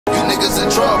Niggas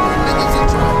in trouble.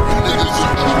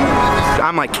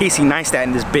 I'm like Casey Neistat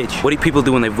in this bitch. What do people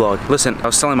do when they vlog? Listen, I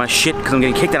was selling my shit because I'm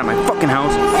getting kicked out of my fucking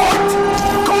house.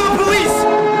 Call the police!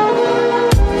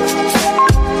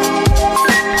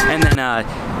 And then,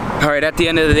 alright, at the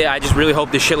end of the day, I just really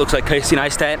hope this shit looks like Casey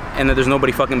Neistat and that there's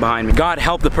nobody fucking behind me. God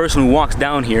help the person who walks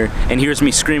down here and hears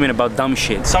me screaming about dumb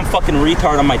shit. Some fucking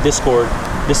retard on my Discord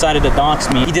decided to dox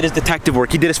me. He did his detective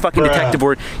work. He did his fucking detective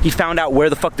work. He found out where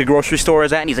the fuck the grocery store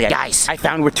is at and he's like, guys, I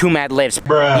found where Twomad lives.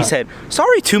 He said,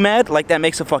 sorry Twomad, like that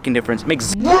makes a fucking difference.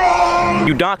 Makes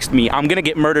You doxed me. I'm gonna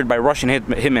get murdered by Russian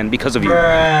hitmen because of you.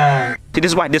 See,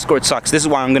 this is why Discord sucks. This is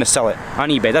why I'm gonna sell it on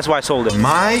eBay. That's why I sold it.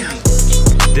 My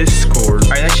Discord.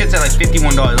 Alright, that shit's at like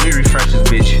 $51. Let me refresh this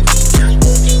bitch.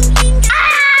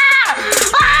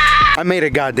 I made a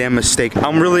goddamn mistake.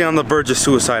 I'm really on the verge of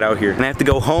suicide out here. And I have to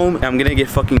go home and I'm gonna get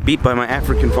fucking beat by my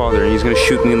African father and he's gonna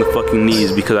shoot me in the fucking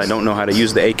knees because I don't know how to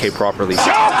use the AK properly.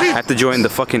 I have to join the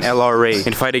fucking LRA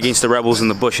and fight against the rebels in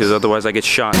the bushes, otherwise I get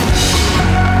shot.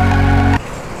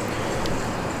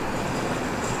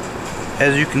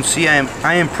 As you can see,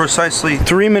 I am precisely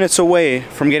 3 minutes away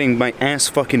from getting my ass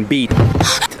fucking beat.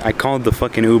 I called the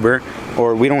fucking Uber,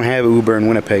 or we don't have Uber in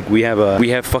Winnipeg. We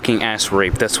have fucking ass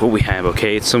rape. That's what we have,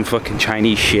 okay? It's some fucking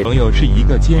Chinese shit.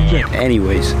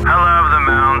 Anyways. I love the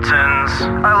mountains.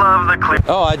 I love the cliff.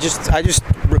 Oh, I just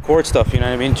record stuff, you know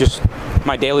what I mean? Just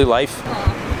my daily life.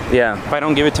 Yeah. If I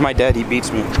don't give it to my dad, he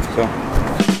beats me. So.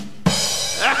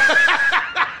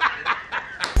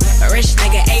 Rich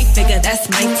nigga, 8-figure, that's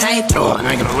my type. Oh, and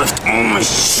I gotta lift all my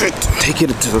shit. Take it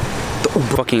to the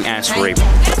fucking ass rape.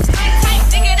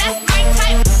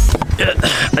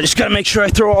 I just gotta make sure I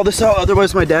throw all this out,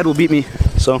 otherwise my dad will beat me.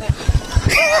 So.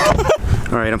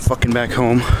 Alright, I'm fucking back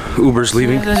home. Uber's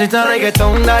leaving.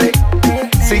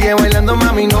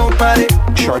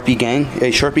 Sharpie gang?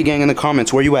 Hey, Sharpie gang in the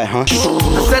comments, where you at, huh?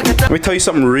 Let me tell you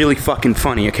something really fucking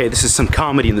funny, okay? This is some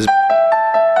comedy in this.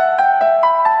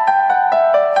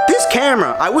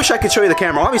 Camera. I wish I could show you the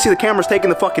camera. Obviously the camera's taking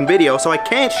the fucking video, so I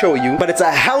can't show you, but it's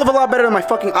a hell of a lot better than my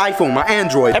fucking iPhone, my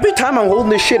Android. Every time I'm holding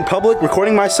this shit in public,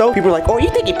 recording myself, people are like, oh, you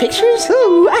taking pictures?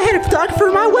 Ooh, I had a photographer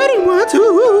for my wedding once.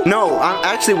 Ooh. No, I'm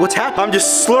actually, what's happening? I'm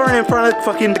just slurring in front of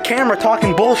fucking the camera,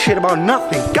 talking bullshit about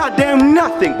nothing. Goddamn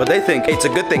nothing. But they think hey, it's a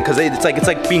good thing, because it's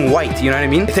like being white, you know what I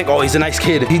mean? They think, oh, he's a nice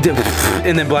kid. He did,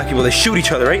 and then black people, they shoot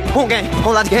each other, right? Okay,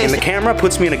 hold on, guys. And the camera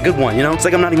puts me in a good one, you know? It's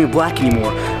like I'm not even black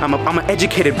anymore. I'm an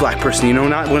educated black person, you know,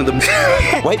 not one of the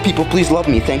white people. Please love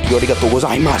me, thank you. Arigato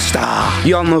gozaimashita.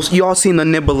 Y'all seen the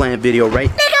nibble lamp video, right?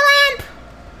 Nigga lamp,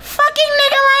 fucking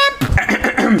nigga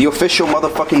lamp. The official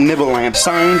motherfucking nibble lamp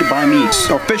signed by me.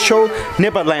 Official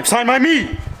nibble lamp signed by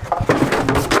me.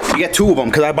 You get 2 of them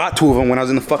because I bought 2 of them when I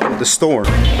was in the store.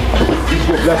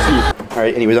 Bless you. All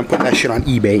right, anyways, I'm putting that shit on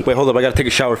eBay. Wait, hold up, I gotta take a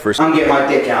shower first. I'm getting my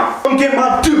dick out. I'm getting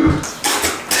my dude.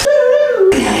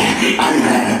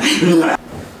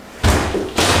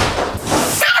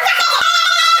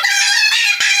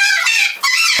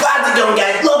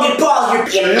 Guys, Logan Paul, you're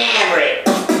being maverick.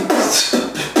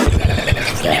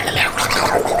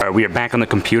 Alright, we are back on the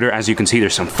computer. As you can see,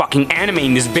 there's some fucking anime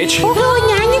in this bitch.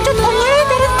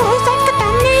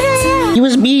 It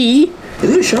was me. Is it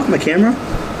gonna shut off my camera?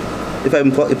 If I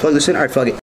plug this in? Alright, fuck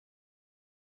it.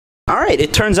 Alright,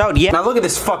 it turns out, yeah. Now look at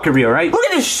this fuckery, alright? Look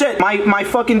at this shit. My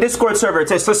fucking Discord server, it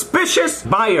says suspicious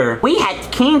buyer. We had to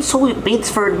cancel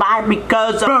Bidsford buy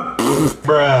because of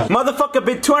bruh. Motherfucker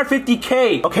bid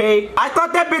 250K, okay? I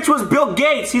thought that bitch was Bill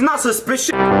Gates. He's not suspicious.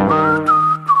 Come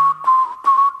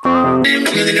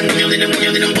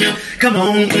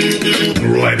on.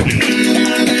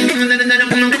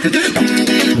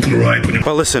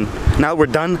 Well, listen, now we're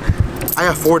done. I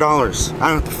got $4. I don't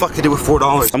know what the fuck to do with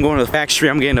 $4. I'm going to the factory.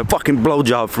 I'm getting a fucking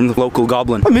blowjob from the local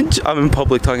goblin. I'm in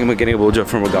public talking about getting a blowjob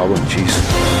from a goblin. Jeez.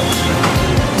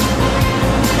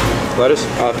 Lettuce,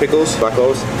 pickles, black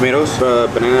olives, tomatoes,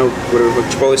 banana, whatever,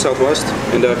 Chipotle Southwest,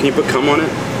 and can you put cum on it?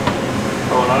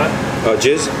 Oh, on it?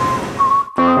 Jizz.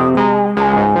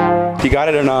 You got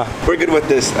it or not? We're good with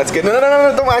this. That's good. No,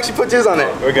 don't actually put jizz on it.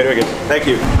 We're good. Thank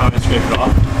you. I'm just scrape it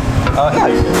off.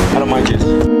 Yeah, I don't mind jizz.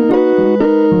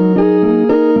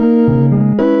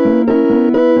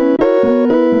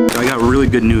 Really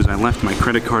good news. I left my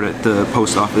credit card at the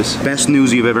post office. Best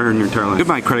news you've ever heard in your entire life.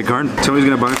 Goodbye, credit card. Somebody's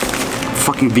gonna buy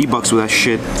fucking V-Bucks with that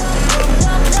shit.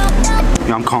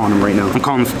 Yeah, I'm calling them right now. I'm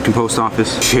calling the fucking post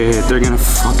office. Shit, they're gonna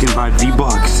fucking buy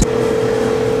V-Bucks.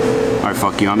 Alright,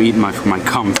 fuck you. I'm eating my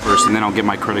cum first and then I'll get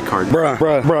my credit card. Bruh.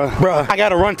 I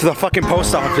gotta run to the fucking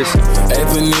post office. Hey,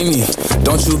 Panini,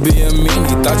 don't you be a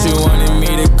meanie. Thought you wanted me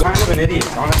to go. I'm kind of an idiot,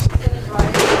 honestly.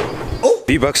 Oh!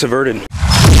 V-Bucks averted.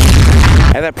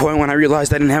 At that point, when I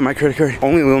realized I didn't have my credit card,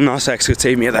 only Lil Nas X could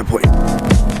save me at that point.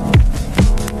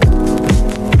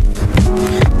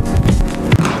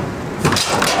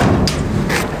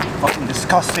 Fucking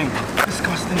disgusting.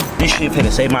 Disgusting. This shit finna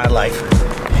save my life.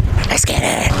 Let's get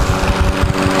it.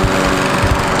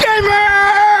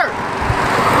 Gamer!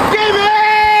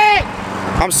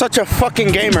 Gamer! I'm such a fucking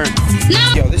gamer.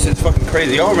 No. Yo, this is fucking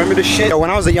crazy. Y'all remember this shit? Yo, when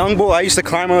I was a young boy, I used to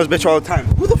climb on this bitch all the time.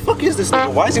 Who the fuck is this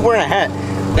nigga? Why is he wearing a hat?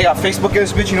 They got Facebook in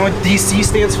this bitch. You know what DC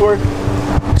stands for?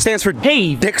 Stands for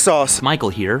Hey, Dick Sauce. Michael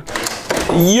here.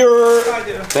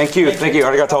 Thank you. Thank you.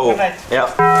 Arigato.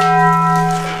 Yeah.